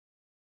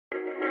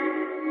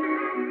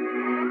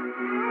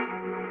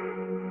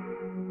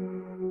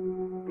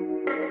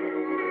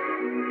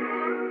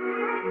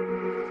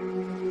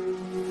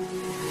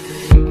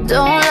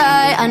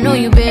know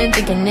you've been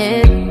thinking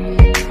it.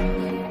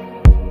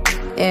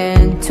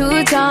 And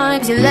 2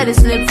 times you let it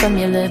slip from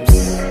your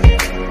lips.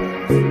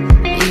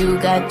 You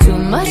got too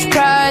much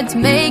pride to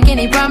make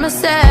any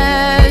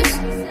promises,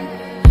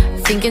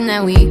 thinking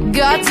that we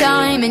got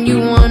time and you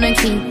wanna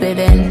keep it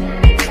in.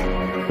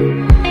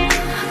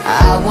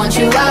 I want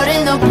you out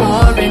in the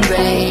pouring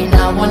rain,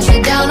 I want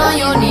you down on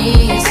your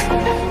knees,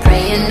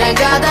 praying to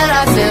God that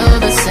I feel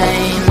the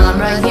same. I'm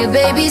right here,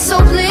 baby, so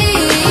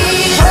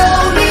please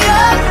hold me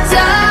up,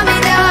 tie me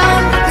down,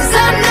 'cause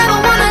I never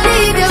wanna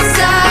leave your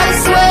side. I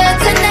swear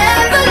to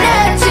never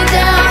let you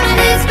down, and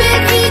it's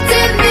been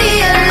eating me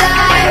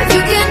alive.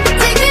 You can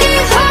take me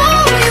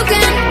home, you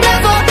can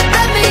never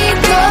let me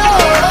go.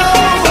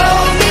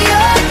 Hold me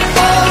up,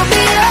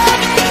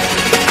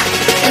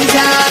 and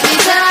tie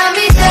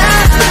me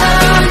down,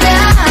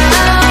 down,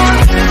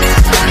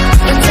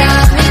 and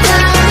tie me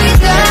down, down, and tie me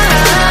down,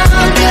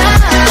 down.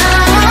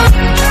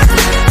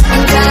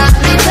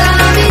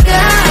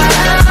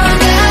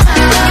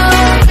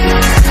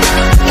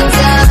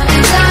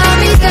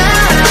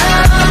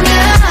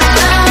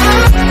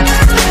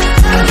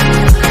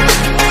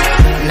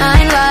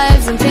 9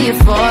 lives until you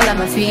fall at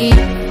my feet.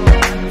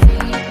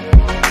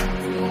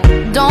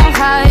 Don't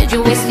hide,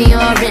 you're wasting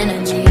your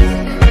energy.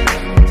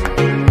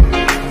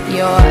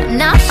 You're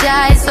not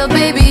shy, so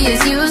baby,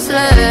 it's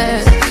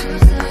useless.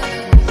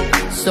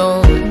 So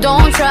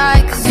don't try,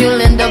 'cause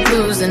you'll end up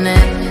losing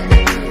it.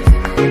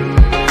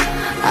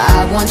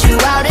 I want you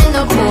out in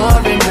the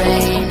pouring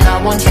rain, I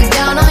want you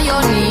down on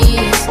your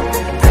knees,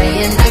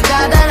 praying to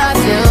God that I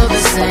feel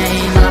the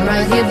same. I'm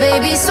right here,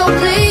 baby, so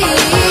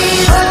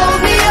please hold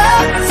me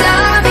up,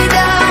 tie me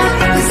down,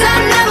 'cause I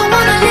never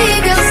wanna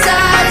leave your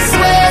side. I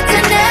swear to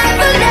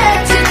never let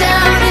you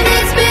down, and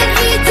it's been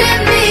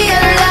eating me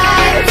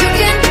alive. You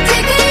can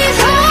take me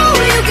home,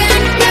 you can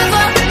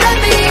never let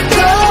me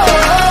go.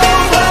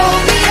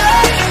 Hold me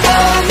up,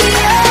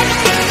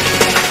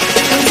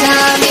 and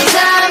tie me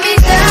down,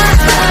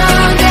 down,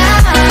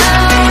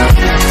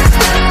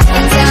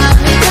 and tie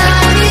me down, down, and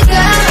tie me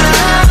down,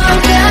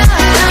 down,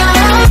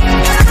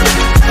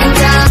 and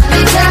tie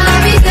me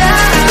down,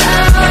 down.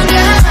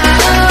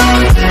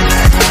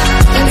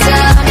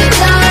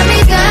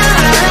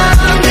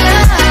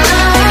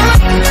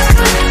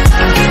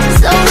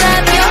 So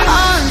wrap your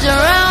arms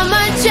around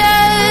my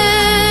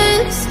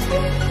chest,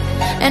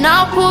 and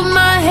I'll put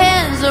my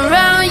hands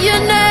around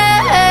your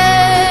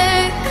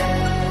neck.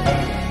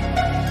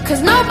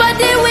 'Cause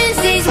nobody wins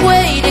these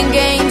waiting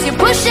games. You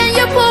push and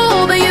you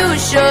pull, but you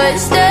should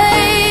stay.